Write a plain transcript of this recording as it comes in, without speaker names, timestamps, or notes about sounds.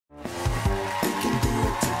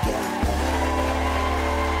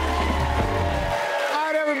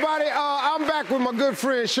with my good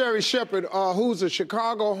friend Sherri Shepherd, who's a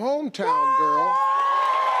Chicago hometown girl.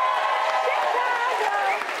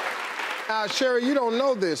 Now, Sherri, you don't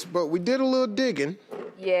know this, but we did a little digging.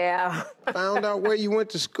 Yeah. Found out where you went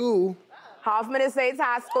to school. Hoffman Estates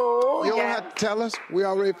High School. You don't have to tell us. We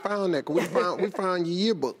already found that. We found your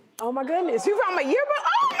yearbook. Oh, my goodness. You found my yearbook?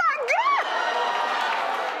 Oh, my God!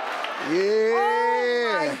 Yeah.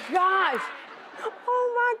 Oh, my gosh.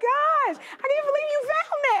 Oh, my gosh. I can't believe you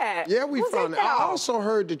found that. Yeah, we found it. I also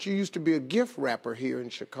heard that you used to be a gift wrapper here in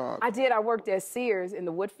Chicago. I did. I worked at Sears in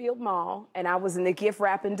the Woodfield Mall, and I was in the gift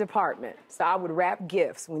wrapping department. So I would wrap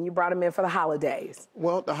gifts when you brought them in for the holidays.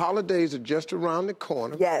 Well, the holidays are just around the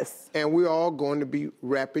corner. Yes. And we're all going to be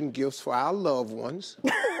wrapping gifts for our loved ones.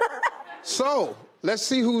 So, let's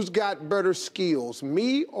see who's got better skills,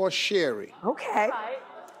 me or Sherri. Okay.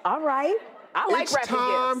 All right. I like it's wrapping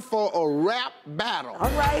time gifts. for a rap battle. All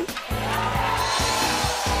right.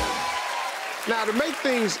 Now, to make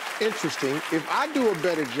things interesting, if I do a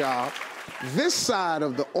better job, this side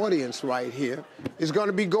of the audience right here is going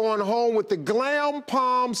to be going home with the Glam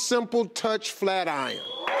Palm Simple Touch Flat Iron.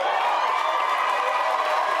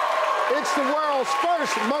 It's the world's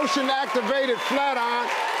first motion-activated flat iron.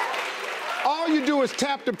 All you do is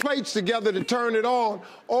tap the plates together to turn it on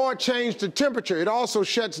or change the temperature. It also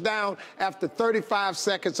shuts down after 35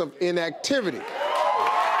 seconds of inactivity.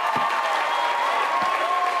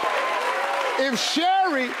 If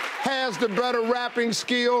Sherri has the better rapping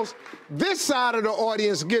skills, this side of the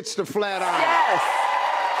audience gets the flat iron. Yes.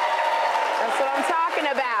 That's what I'm talking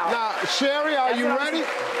about. Now, Sherri, are you ready?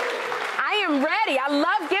 I am ready. I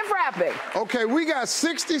love gift wrapping. Okay, we got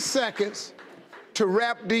 60 seconds to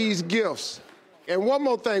wrap these gifts. And one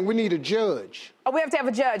more thing, we need a judge. Oh, we have to have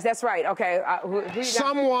a judge. That's right. Okay. Who you got?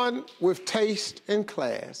 Someone with taste and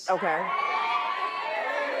class. Okay.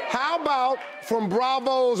 How about from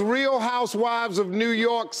Bravo's Real Housewives of New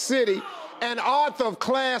York City and author of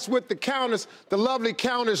Class with the Countess, the lovely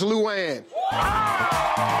Countess LuAnn.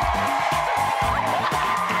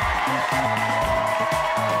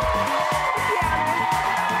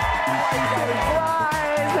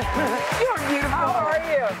 You're beautiful. How are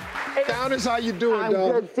you? Countess, how you doing, I'm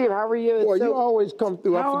dog? good, Steve. How are you? Boy, you always come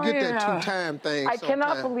through. I How forget are that you? two-time thing. I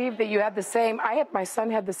cannot believe that you had the same. My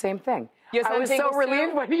son had the same thing. Your son I was so tingles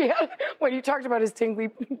relieved too? when he talked about his tingly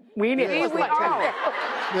weenie. Yeah, I was like,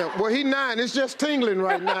 yeah, well, he's 9. It's just tingling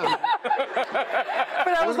right now. But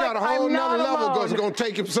I was He's got like, a whole I'm not nother level alone. that's going to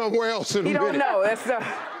take him somewhere else in a You minute. don't know. That's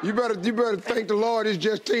You better thank the Lord it's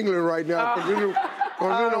just tingling right now. Because in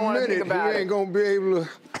don't a wanna think minute, about he it. ain't going to be able to...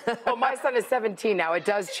 Well, my son is 17 now. It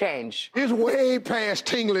does change. It's way past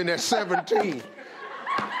tingling at 17.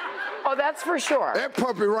 Oh, that's for sure. That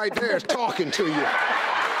puppy right there is talking to you.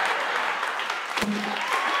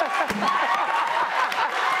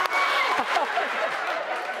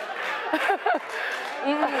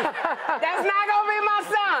 That's not going to be my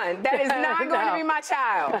son. That is not going to be my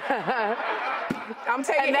child. I'm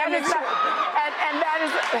taking And that him is to... and that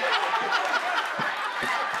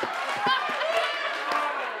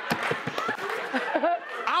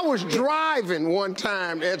I was driving one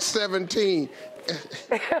time at 17.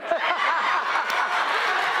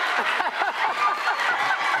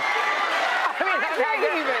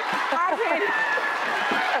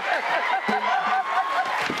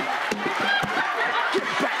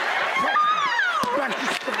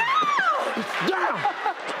 Down!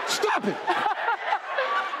 Stop it!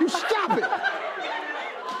 You stop it!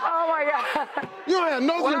 Oh my God! You don't have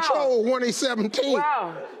no control when he's 17.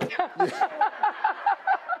 Wow.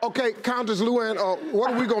 Okay, Countess LuAnn,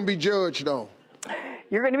 what are we going to be judged on?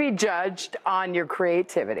 You're going to be judged on your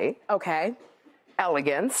creativity, Okay.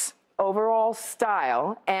 elegance, overall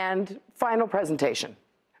style, and final presentation.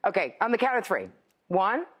 Okay, on the count of 3.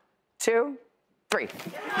 1, 2, 3.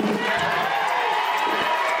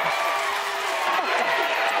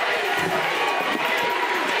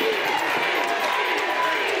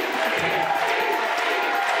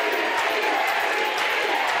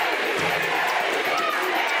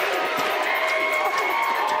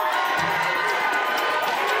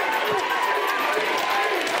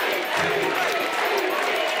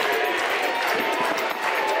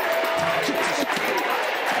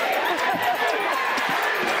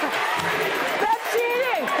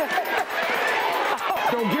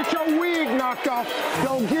 Don't get your wig knocked off.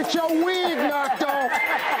 Don't get your wig knocked off.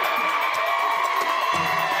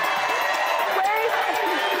 Wait.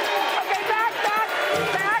 Okay, back.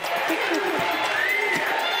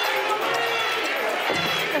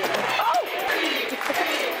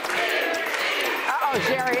 Uh-oh,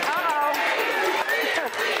 Sherri. Uh-oh.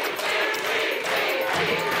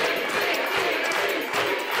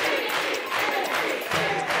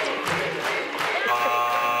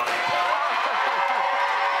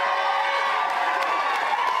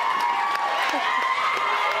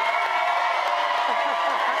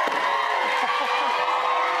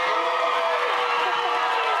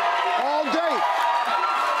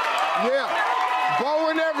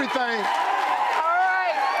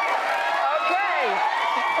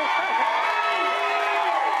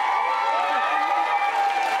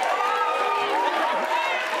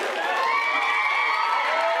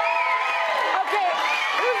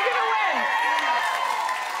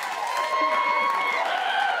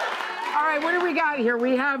 What do we got here?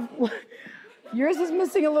 We have, yours is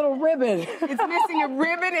missing a little ribbon. It's missing a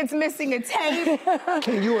ribbon, it's missing a tape.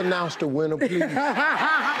 Can you announce the winner, please? Well, I'm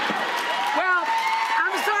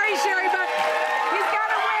sorry, Sherri, but he's got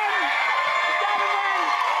to win. He's got to win.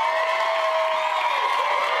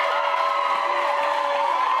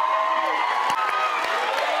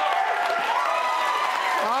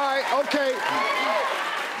 All right,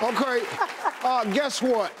 okay. Guess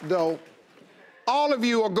what, though? All of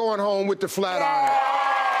you are going home with the flat iron.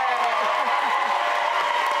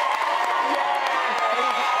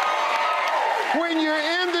 When you're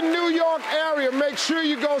in the New York area, make sure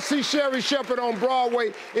you go see Sherri Shepherd on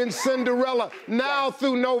Broadway in Cinderella, now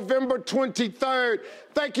through November 23rd.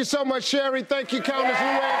 Thank you so much, Sherri. Thank you, Countess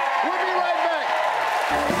LuAnn. We'll be right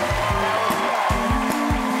back.